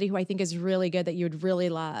you somebody who I think is really good that you would really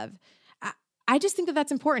love? I just think that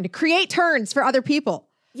that's important, to create turns for other people.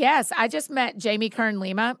 Yes, I just met Jamie Kern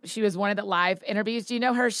Lima. She was one of the live interviews. Do you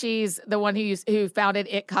know her? She's the one who founded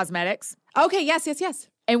IT Cosmetics. Okay, yes.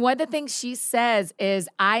 And one of the things she says is,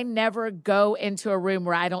 I never go into a room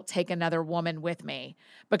where I don't take another woman with me,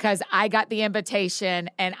 because I got the invitation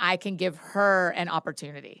and I can give her an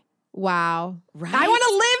opportunity. Wow. Right? I want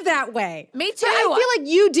to live that way. Me too. But I feel like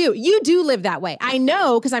you do. You do live that way. I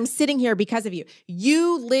know, because I'm sitting here because of you.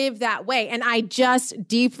 You live that way. And I just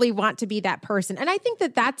deeply want to be that person. And I think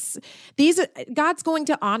that God's going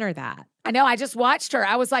to honor that. I know. I just watched her.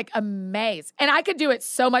 I was like amazed. And I could do it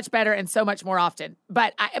so much better and so much more often.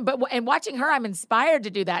 But watching her, I'm inspired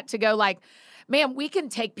to do that, to go like, man, we can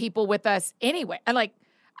take people with us anyway. And like,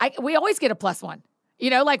 we always get a +1. You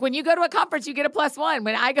know, like when you go to a conference, you get a +1.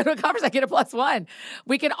 When I go to a conference, I get a +1.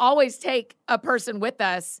 We can always take a person with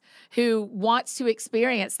us who wants to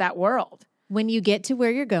experience that world. When you get to where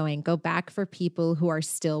you're going, go back for people who are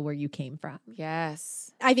still where you came from.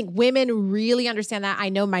 Yes. I think women really understand that. I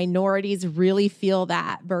know minorities really feel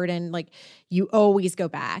that burden. Like, you always go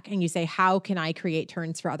back and you say, how can I create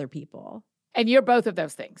turns for other people? And you're both of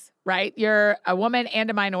those things, right? You're a woman and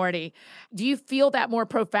a minority. Do you feel that more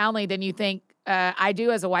profoundly than you think I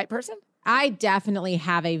do as a white person? I definitely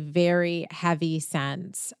have a very heavy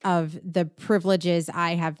sense of the privileges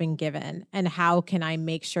I have been given, and how can I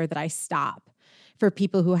make sure that I stop for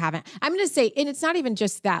people who haven't. I'm going to say, and it's not even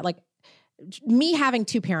just that, like me having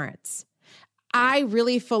 2 parents, I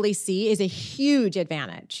really fully see is a huge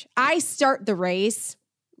advantage. I start the race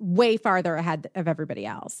way farther ahead of everybody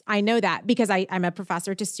else. I know that because I'm a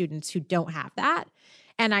professor to students who don't have that.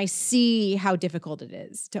 And I see how difficult it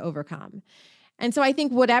is to overcome. And so I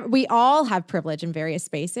think we all have privilege in various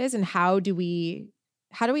spaces. And how do we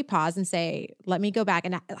pause and say, let me go back,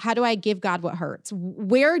 and how do I give God what hurts?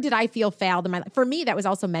 Where did I feel failed in my life? For me, that was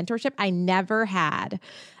also mentorship. I never had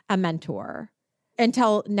a mentor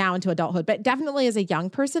until now, into adulthood, but definitely as a young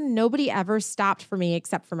person, nobody ever stopped for me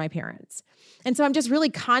except for my parents. And so I'm just really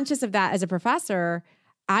conscious of that as a professor.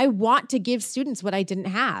 I want to give students what I didn't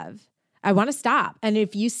have. I want to stop. And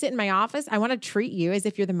if you sit in my office, I want to treat you as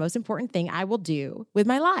if you're the most important thing I will do with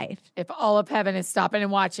my life. If all of heaven is stopping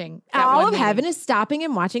and watching. All of heaven is stopping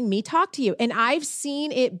and watching me talk to you. And I've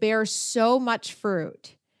seen it bear so much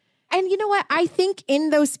fruit. And you know what? I think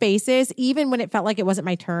in those spaces, even when it felt like it wasn't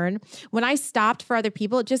my turn, when I stopped for other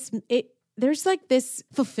people, there's like this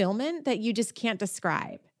fulfillment that you just can't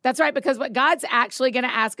describe. That's right. Because what God's actually going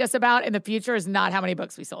to ask us about in the future is not how many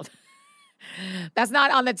books we sold. That's not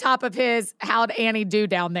on the top of his how'd Annie do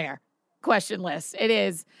down there question list. It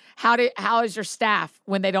is how is your staff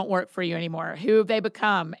when they don't work for you anymore? Who have they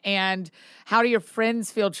become? And how do your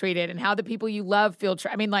friends feel treated? And how the people you love feel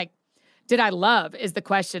treated? I mean, like, Did I love is the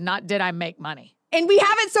question, not did I make money? And we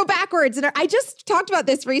have it so backwards. And I just talked about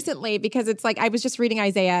this recently because it's like, I was just reading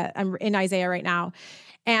Isaiah. I'm in Isaiah right now.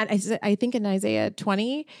 And I think in Isaiah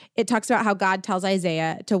 20, it talks about how God tells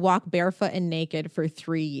Isaiah to walk barefoot and naked for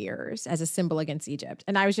 3 years as a symbol against Egypt.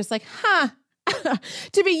 And I was just like,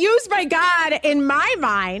 to be used by God in my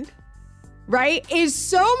mind, right, is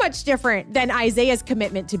so much different than Isaiah's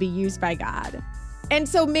commitment to be used by God. And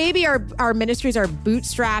so maybe our ministries are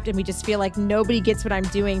bootstrapped and we just feel like nobody gets what I'm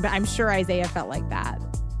doing, but I'm sure Isaiah felt like that.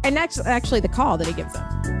 And that's actually the call that he gives them.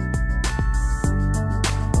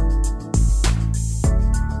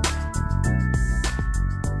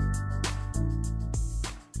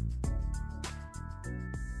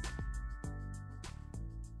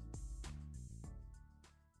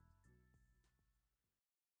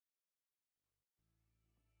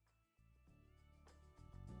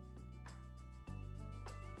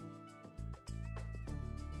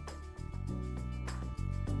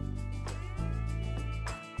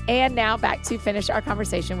 And now back to finish our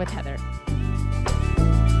conversation with Heather.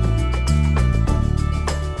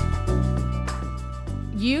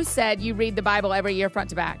 You said you read the Bible every year front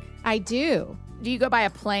to back. I do. Do you go by a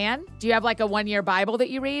plan? Do you have like a 1-year Bible that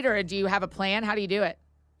you read, or do you have a plan? How do you do it?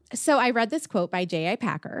 So I read this quote by J.I.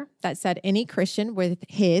 Packer that said, any Christian with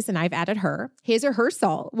his, and I've added her, his or her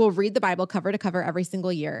soul will read the Bible cover to cover every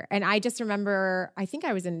single year. And I just remember, I think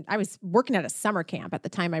I was working at a summer camp at the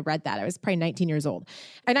time I read that. I was probably 19 years old.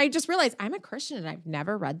 And I just realized I'm a Christian and I've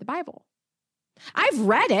never read the Bible. I've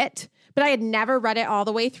read it, but I had never read it all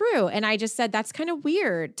the way through. And I just said, that's kind of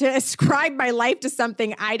weird to ascribe my life to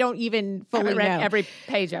something I don't even fully read know. Every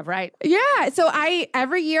page of, right? Yeah. So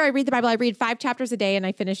every year I read the Bible. I read 5 chapters a day and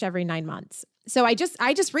I finish every 9 months. So I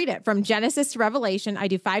just read it from Genesis to Revelation. I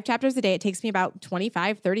do 5 chapters a day. It takes me about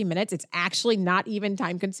 25, 30 minutes. It's actually not even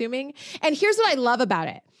time consuming. And here's what I love about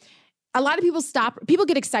it. A lot of people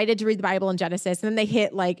get excited to read the Bible in Genesis and then they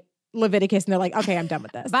hit like Leviticus and they're like, okay, I'm done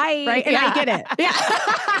with this. Bye. Right? And I get it.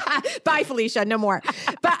 Yeah. Bye, Felicia. No more.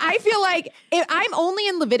 But I feel like I'm only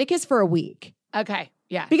in Leviticus for a week. Okay.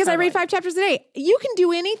 Yeah. Because totally. I read 5 chapters a day. You can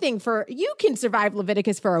do anything you can survive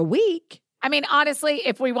Leviticus for a week. I mean, honestly,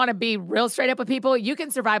 if we want to be real straight up with people, you can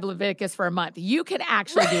survive Leviticus for a month. You can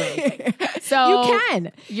actually do anything. So you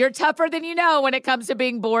can. You're tougher than you know when it comes to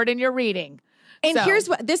being bored in your reading. And here's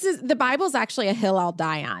what the Bible's actually a hill I'll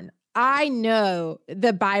die on. I know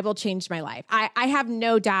the Bible changed my life. I have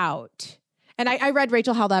no doubt. And I read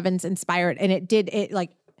Rachel Held Evans Inspired, and it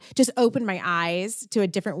like just opened my eyes to a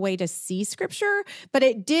different way to see scripture. But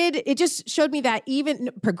it just showed me that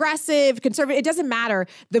even progressive, conservative, it doesn't matter.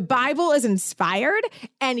 The Bible is inspired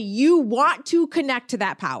and you want to connect to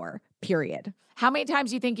that power, period. How many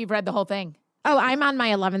times do you think you've read the whole thing? Oh, I'm on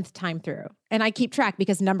my 11th time through, and I keep track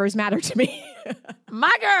because numbers matter to me.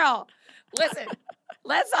 My girl, listen.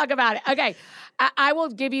 Let's talk about it. Okay. I will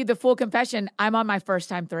give you the full confession. I'm on my first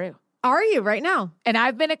time through. Are you right now? And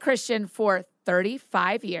I've been a Christian for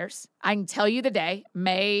 35 years. I can tell you the day,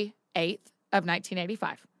 May 8th of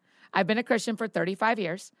 1985. I've been a Christian for 35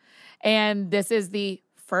 years. And this is the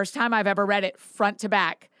first time I've ever read it front to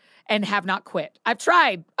back and have not quit. I've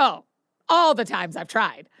tried. All the times I've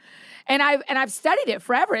tried. And I've studied it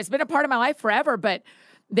forever. It's been a part of my life forever, but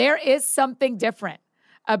there is something different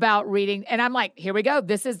about reading. And I'm like, here we go.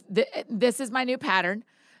 This is my new pattern.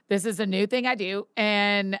 This is a new thing I do.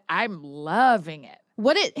 And I'm loving it.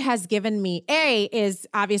 What it has given me, is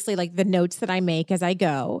obviously like the notes that I make as I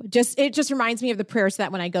go. It just reminds me of the prayer so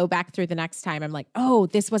that when I go back through the next time, I'm like, oh,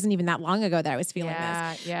 this wasn't even that long ago that I was feeling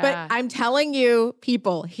this. Yeah. But I'm telling you,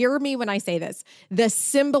 people, hear me when I say this. The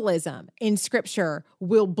symbolism in scripture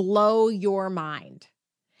will blow your mind.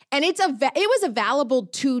 And it was available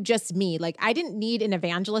to just me. Like, I didn't need an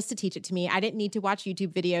evangelist to teach it to me. I didn't need to watch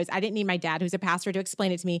YouTube videos. I didn't need my dad, who's a pastor, to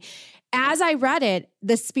explain it to me. As I read it,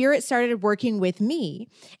 the Spirit started working with me.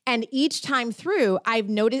 And each time through, I've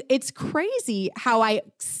noticed, it's crazy how I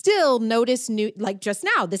still notice like just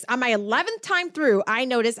now, on my 11th time through, I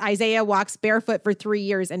noticed Isaiah walks barefoot for 3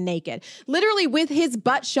 years and naked. Literally with his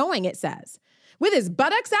butt showing, it says. With his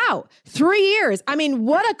buttocks out, 3 years. I mean,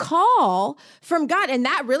 what a call from God. And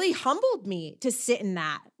that really humbled me to sit in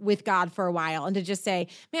that with God for a while and to just say,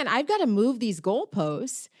 man, I've got to move these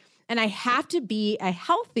goalposts and I have to be a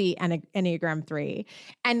healthy Enneagram 3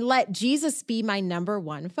 and let Jesus be my number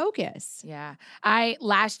one focus. Yeah.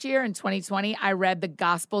 Last year in 2020, I read the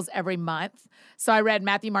Gospels every month. So I read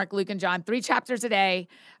Matthew, Mark, Luke, and John, 3 chapters a day,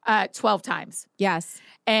 12 times. Yes.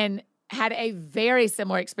 And had a very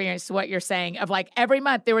similar experience to what you're saying of like every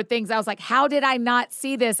month there were things I was like, how did I not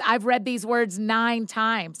see this? I've read these words 9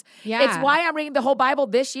 times. Yeah. It's why I'm reading the whole Bible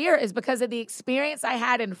this year is because of the experience I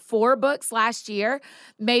had in 4 books last year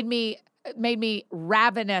made me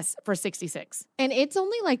ravenous for 66. And it's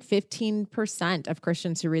only like 15% of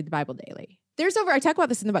Christians who read the Bible daily. I talk about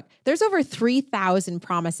this in the book, there's over 3,000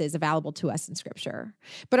 promises available to us in Scripture,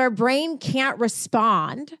 but our brain can't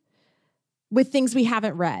respond with things we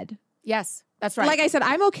haven't read. Yes, that's right. Like I said,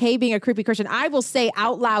 I'm okay being a creepy Christian. I will say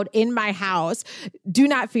out loud in my house, do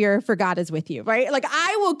not fear, for God is with you, right? Like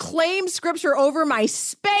I will claim Scripture over my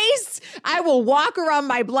space. I will walk around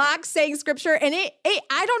my block saying Scripture, and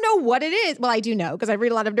I don't know what it is. Well, I do know because I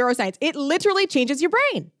read a lot of neuroscience. It literally changes your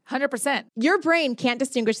brain. 100%. Your brain can't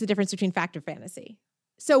distinguish the difference between fact or fantasy.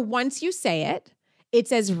 So once you say it,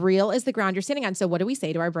 it's as real as the ground you're standing on. So what do we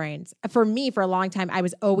say to our brains? For me, for a long time, I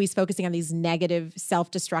was always focusing on these negative,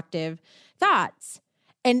 self-destructive thoughts.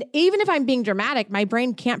 And even if I'm being dramatic, my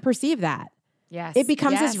brain can't perceive that. Yes. It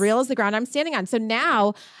becomes as real as the ground I'm standing on. So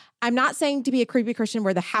now I'm not saying to be a creepy Christian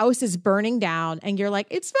where the house is burning down and you're like,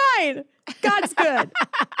 it's fine. God's good.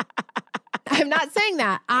 I'm not saying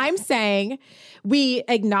that. I'm saying we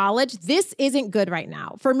acknowledge this isn't good right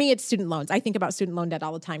now. For me, it's student loans. I think about student loan debt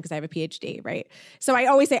all the time because I have a PhD, right? So I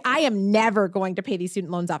always say, I am never going to pay these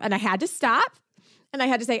student loans off. And I had to stop and I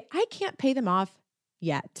had to say, I can't pay them off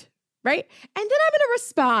yet, right? And then I'm going to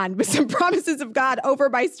respond with some promises of God over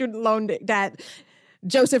my student loan debt.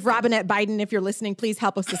 Joseph Robinette Biden, if you're listening, please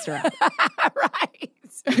help a sister out. Right.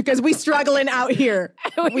 Because we struggling out here.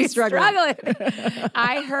 We struggling.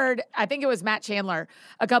 I think it was Matt Chandler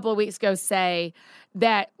a couple of weeks ago say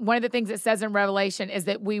that one of the things it says in Revelation is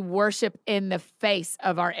that we worship in the face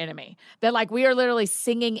of our enemy. That like we are literally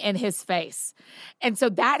singing in his face. And so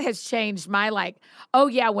that has changed my like, oh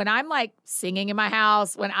yeah, when I'm like singing in my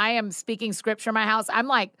house, when I am speaking Scripture in my house, I'm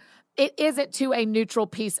like, it isn't to a neutral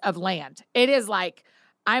piece of land. It is like,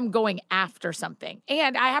 I'm going after something.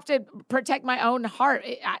 And I have to protect my own heart.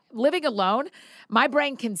 Living alone, my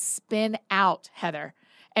brain can spin out, Heather,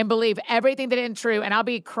 and believe everything that isn't true. And I'll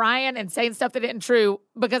be crying and saying stuff that isn't true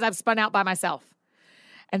because I've spun out by myself.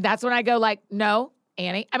 And that's when I go like, no,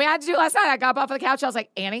 Annie. I mean, I had to do it last night. I got up off the couch. I was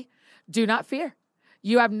like, Annie, do not fear.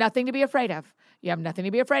 You have nothing to be afraid of. You have nothing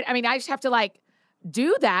to be afraid. I mean, I just have to like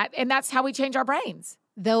do that. And that's how we change our brains.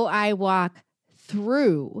 Though I walk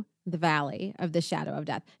through the valley of the shadow of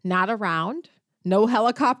death, not around, no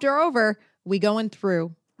helicopter over, we going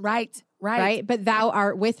through. Right. But thou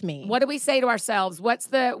art with me. What do we say to ourselves? What's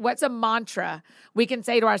a mantra we can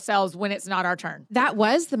say to ourselves when it's not our turn? That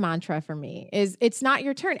was the mantra for me, is it's not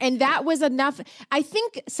your turn. And that was enough. I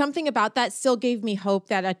think something about that still gave me hope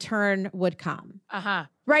that a turn would come.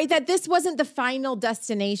 Right? That this wasn't the final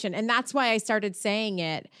destination. And that's why I started saying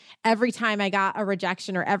it every time I got a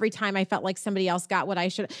rejection or every time I felt like somebody else got what I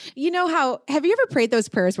should. You know how, have you ever prayed those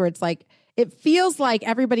prayers where it's like, it feels like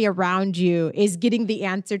everybody around you is getting the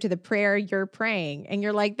answer to the prayer you're praying. And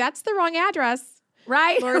you're like, that's the wrong address.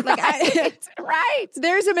 Right. Lord, like, right.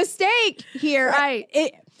 There's a mistake here.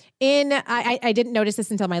 Right. I didn't notice this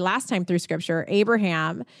until my last time through Scripture.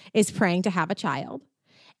 Abraham is praying to have a child.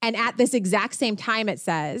 And at this exact same time, it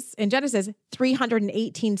says in Genesis,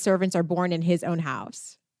 318 servants are born in his own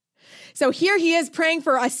house. So here he is praying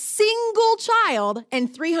for a single child,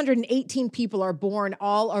 and 318 people are born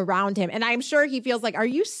all around him. And I'm sure he feels like, are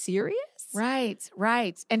you serious? Right.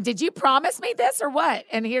 And did you promise me this or what?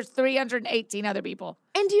 And here's 318 other people.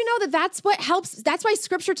 And do you know that that's what helps? That's why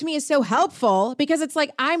Scripture to me is so helpful, because it's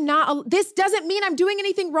like, this doesn't mean I'm doing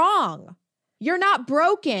anything wrong. You're not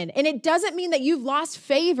broken. And it doesn't mean that you've lost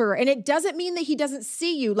favor. And it doesn't mean that he doesn't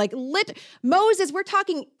see you. Like Moses, we're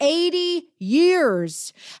talking 80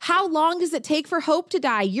 years. How long does it take for hope to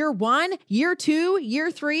die? Year 1, year 2,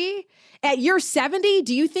 year 3? At year 70,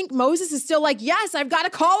 do you think Moses is still like, yes, I've got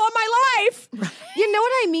a call on my life? Right. You know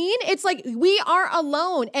what I mean? It's like, we aren't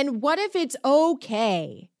alone. And what if it's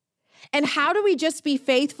okay? And how do we just be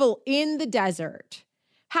faithful in the desert?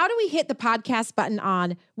 How do we hit the podcast button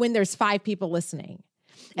on when there's 5 people listening?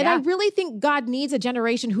 And I really think God needs a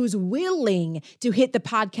generation who's willing to hit the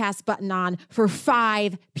podcast button on for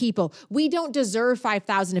 5 people. We don't deserve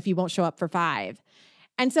 5,000 if you won't show up for 5.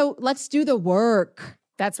 And so let's do the work.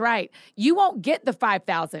 That's right. You won't get the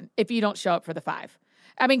 5,000 if you don't show up for the 5.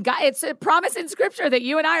 I mean, God, it's a promise in Scripture that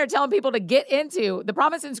you and I are telling people to get into. The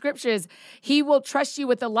promise in Scripture is he will trust you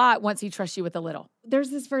with a lot once he trusts you with a little.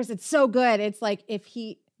 There's this verse. It's so good. It's like, if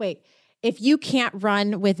you can't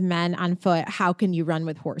run with men on foot, how can you run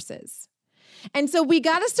with horses? And so we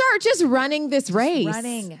got to start just running this race.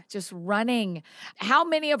 Just running. How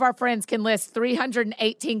many of our friends can list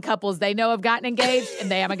 318 couples they know have gotten engaged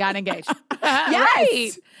and they haven't gotten engaged? Yes.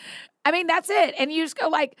 Right. I mean, that's it. And you just go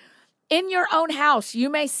like, in your own house, you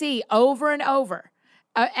may see over and over,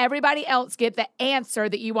 everybody else get the answer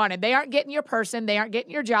that you wanted. They aren't getting your person. They aren't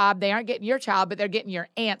getting your job. They aren't getting your child, but they're getting your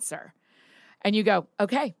answer. And you go,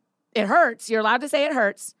 okay, it hurts. You're allowed to say it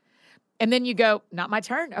hurts. And then you go, not my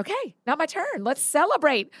turn. Okay, not my turn. Let's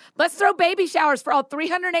celebrate. Let's throw baby showers for all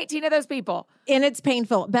 318 of those people. And it's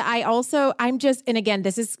painful. But and again,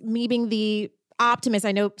 this is me being the optimist.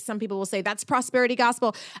 I know some people will say that's prosperity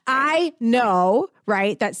gospel. I know,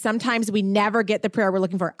 right, that sometimes we never get the prayer we're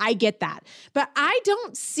looking for. I get that. But I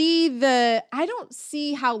don't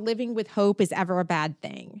see how living with hope is ever a bad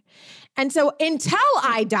thing. And so until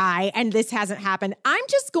I die and this hasn't happened, I'm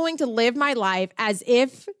just going to live my life as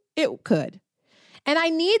if it could. And I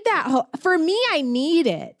need that hope. For me, I need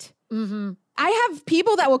it. Mm-hmm. I have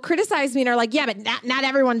people that will criticize me and are like, yeah, but not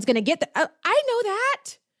everyone's going to get that. I know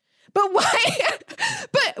that. But why?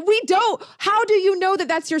 But we don't. How do you know that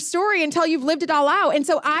that's your story until you've lived it all out? And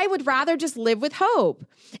so I would rather just live with hope.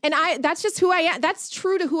 And that's just who I am. That's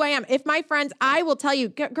true to who I am. If my friends, I will tell you,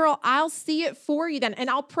 girl, I'll see it for you then. And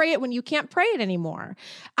I'll pray it when you can't pray it anymore.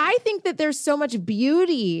 I think that there's so much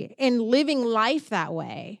beauty in living life that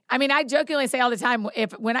way. I mean, I jokingly say all the time,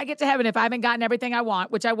 when I get to heaven, if I haven't gotten everything I want,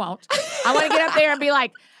 which I won't, I want to get up there and be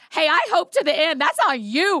like, hey, I hope to the end. That's on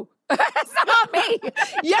you. It's not me.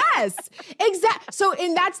 Yes, exactly. So,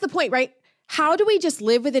 and that's the point, right? How do we just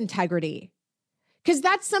live with integrity? Because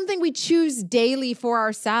that's something we choose daily for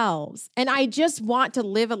ourselves. And I just want to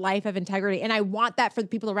live a life of integrity. And I want that for the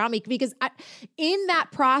people around me because in that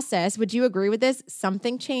process, would you agree with this?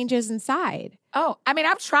 Something changes inside. Oh, I mean,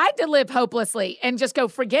 I've tried to live hopelessly and just go,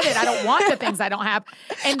 forget it. I don't want the things I don't have.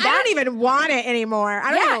 And I don't even want it anymore.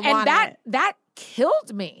 I don't even want it. That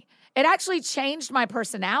killed me. It actually changed my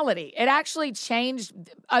personality. It actually changed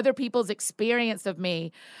other people's experience of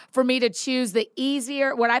me for me to choose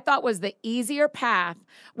what I thought was the easier path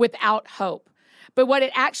without hope. But what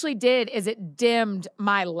it actually did is it dimmed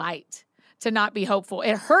my light to not be hopeful.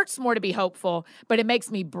 It hurts more to be hopeful, but it makes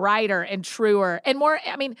me brighter and truer and more,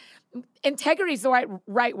 I mean, integrity is the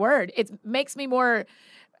right word. It makes me more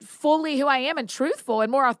fully who I am and truthful and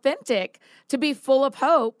more authentic to be full of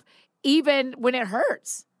hope, even when it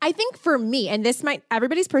hurts. I think for me, and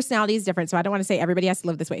everybody's personality is different, so I don't want to say everybody has to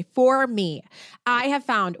live this way. For me, I have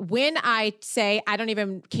found when I say I don't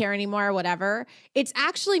even care anymore or whatever, it's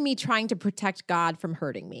actually me trying to protect God from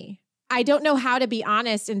hurting me. I don't know how to be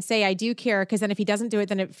honest and say I do care because then if he doesn't do it,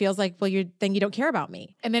 then it feels like, well, then you don't care about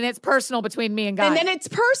me. And then it's personal between me and God. And then it's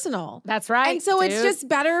personal. That's right. And so it's just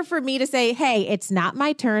better for me to say, hey, it's not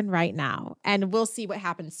my turn right now. And we'll see what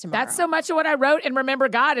happens tomorrow. That's so much of what I wrote in Remember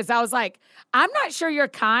God is I was like, I'm not sure you're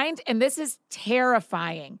kind. And this is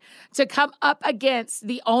terrifying to come up against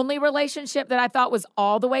the only relationship that I thought was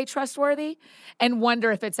all the way trustworthy and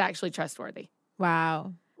wonder if it's actually trustworthy.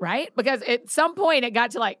 Wow. Right? Because at some point it got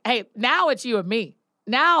to like, hey, now it's you and me.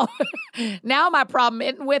 Now my problem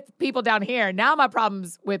isn't with people down here. Now my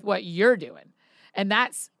problem's with what you're doing. And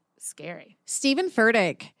that's scary. Stephen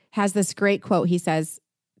Furtick has this great quote. He says,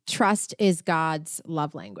 trust is God's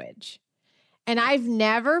love language. And I've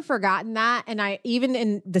never forgotten that. And even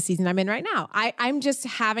in the season I'm in right now, I'm just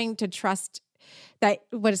having to trust that,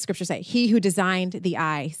 what does scripture say? He who designed the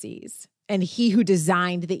eye sees. And he who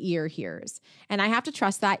designed the ear hears. And I have to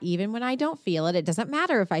trust that even when I don't feel it. It doesn't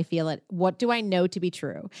matter if I feel it. What do I know to be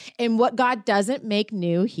true? And what God doesn't make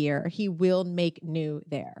new here, he will make new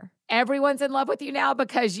there. Everyone's in love with you now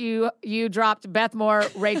because you dropped Beth Moore,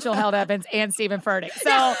 Rachel Held Evans, and Stephen Furtick.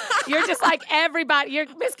 So you're just like everybody. You're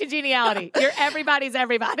Miss Congeniality. You're everybody's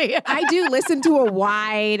everybody. I do listen to a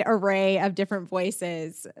wide array of different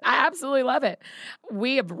voices. I absolutely love it.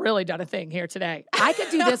 We have really done a thing here today. I could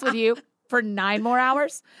do this with you for 9 more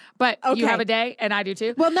hours, but you have a day and I do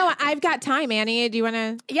too. Well, no, I've got time, Annie. Do you want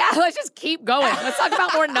to? Yeah, let's just keep going. Let's talk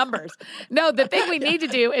about more numbers. No, the thing we need to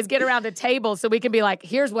do is get around a table so we can be like,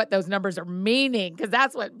 here's what those numbers are meaning, because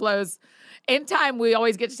that's what blows. In time, we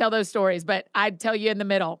always get to tell those stories, but I'd tell you in the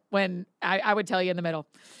middle when I would tell you in the middle.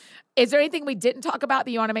 Is there anything we didn't talk about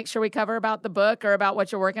that you want to make sure we cover about the book or about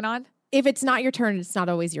what you're working on? If it's not your turn, it's not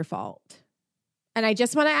always your fault. And I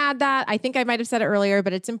just want to add that. I think I might have said it earlier,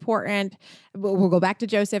 but it's important. We'll go back to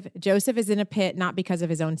Joseph. Joseph is in a pit, not because of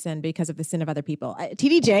his own sin, because of the sin of other people.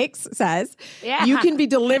 T.D. Jakes says, You can be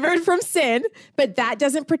delivered from sin, but that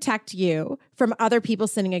doesn't protect you from other people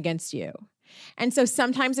sinning against you. And so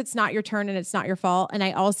sometimes it's not your turn and it's not your fault. And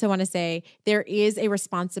I also want to say there is a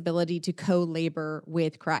responsibility to co-labor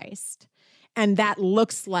with Christ. And that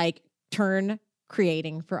looks like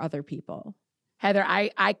creating for other people. Heather,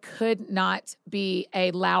 I could not be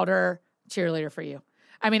a louder cheerleader for you.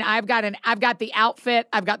 I mean, I've got the outfit,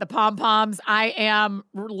 I've got the pom-poms. I am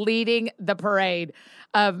leading the parade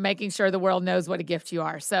of making sure the world knows what a gift you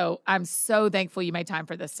are. So I'm so thankful you made time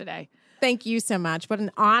for this today. Thank you so much. What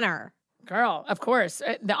an honor. Girl, of course.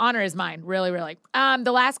 The honor is mine. Really, really.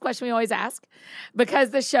 The last question we always ask,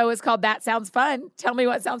 because the show is called That Sounds Fun. Tell me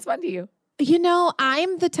what sounds fun to you.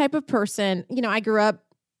 I'm the type of person, I grew up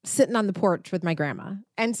sitting on the porch with my grandma.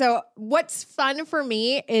 And so what's fun for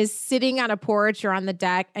me is sitting on a porch or on the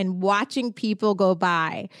deck and watching people go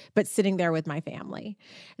by, but sitting there with my family.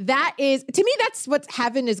 That is, to me, that's what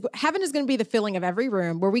heaven is. Heaven is going to be the filling of every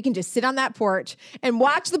room where we can just sit on that porch and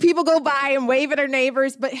watch the people go by and wave at our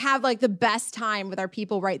neighbors, but have like the best time with our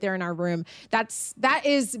people right there in our room. That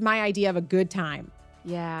is my idea of a good time.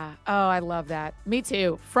 Yeah. Oh, I love that. Me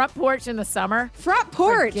too. Front porch in the summer. Front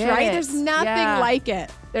porch, right? There's nothing like it.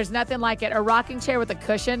 There's nothing like it. A rocking chair with a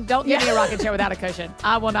cushion. Don't give me a rocking chair without a cushion.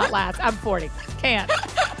 I will not last. I'm 40. Can't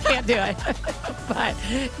do it. But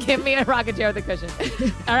give me a rocking chair with a cushion.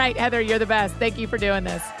 All right, Heather, you're the best. Thank you for doing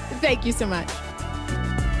this. Thank you so much.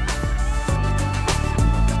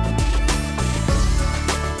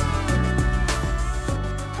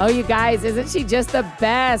 Oh, you guys, isn't she just the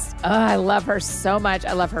best? Oh, I love her so much.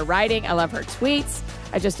 I love her writing. I love her tweets.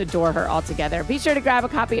 I just adore her altogether. Be sure to grab a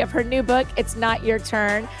copy of her new book, It's Not Your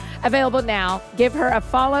Turn. Available now. Give her a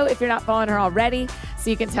follow if you're not following her already, so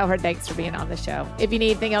you can tell her thanks for being on the show. If you need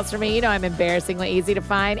anything else from me, I'm embarrassingly easy to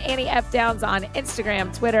find. Annie F. Downs on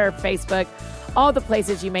Instagram, Twitter, Facebook, all the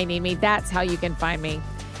places you may need me. That's how you can find me.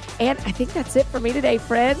 And I think that's it for me today,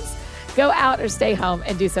 friends. Go out or stay home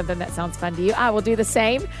and do something that sounds fun to you. I will do the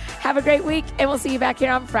same. Have a great week, and we'll see you back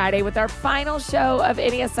here on Friday with our final show of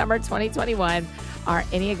Enneagram Summer 2021, our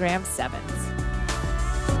Enneagram 7s.